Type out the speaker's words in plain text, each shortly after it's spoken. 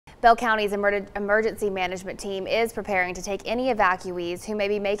Bell County's emergency management team is preparing to take any evacuees who may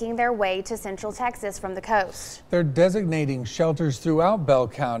be making their way to Central Texas from the coast. They're designating shelters throughout Bell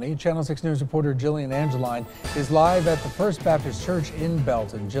County. Channel 6 News reporter Jillian Angeline is live at the First Baptist Church in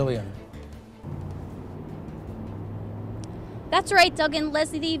Belton. Jillian. That's right, Doug and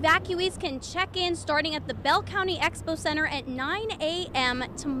Leslie. The evacuees can check in starting at the Bell County Expo Center at 9 a.m.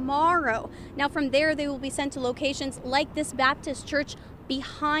 tomorrow. Now from there, they will be sent to locations like this Baptist church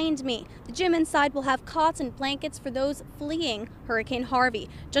behind me. The gym inside will have cots and blankets for those fleeing Hurricane Harvey.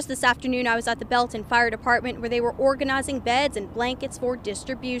 Just this afternoon, I was at the Belton Fire Department where they were organizing beds and blankets for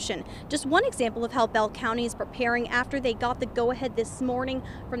distribution. Just one example of how Bell County is preparing after they got the go-ahead this morning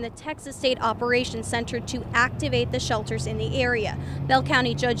from the Texas State Operations Center to activate the shelters in the area. Bell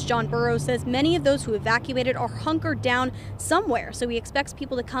County Judge John Burrows says many of those who evacuated are hunkered down somewhere, so he expects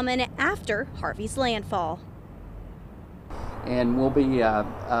people to come in after Harvey's landfall. And we'll be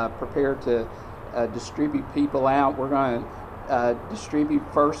prepared to distribute people out. We're going to distribute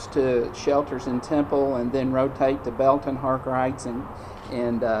first to shelters in Temple and then rotate to Belton, Harker Heights, and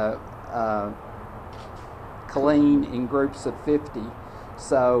Killeen in groups of 50.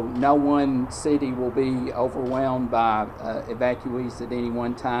 So no one city will be overwhelmed by evacuees at any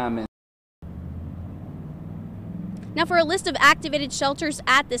one time. Now for a list of activated shelters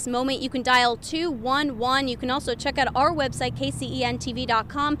at this moment, you can dial 211. You can also check out our website,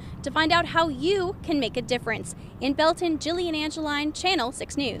 kcentv.com, to find out how you can make a difference. In Belton, Jillian Angeline, Channel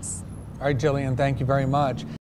 6 News. All right, Jillian, thank you very much.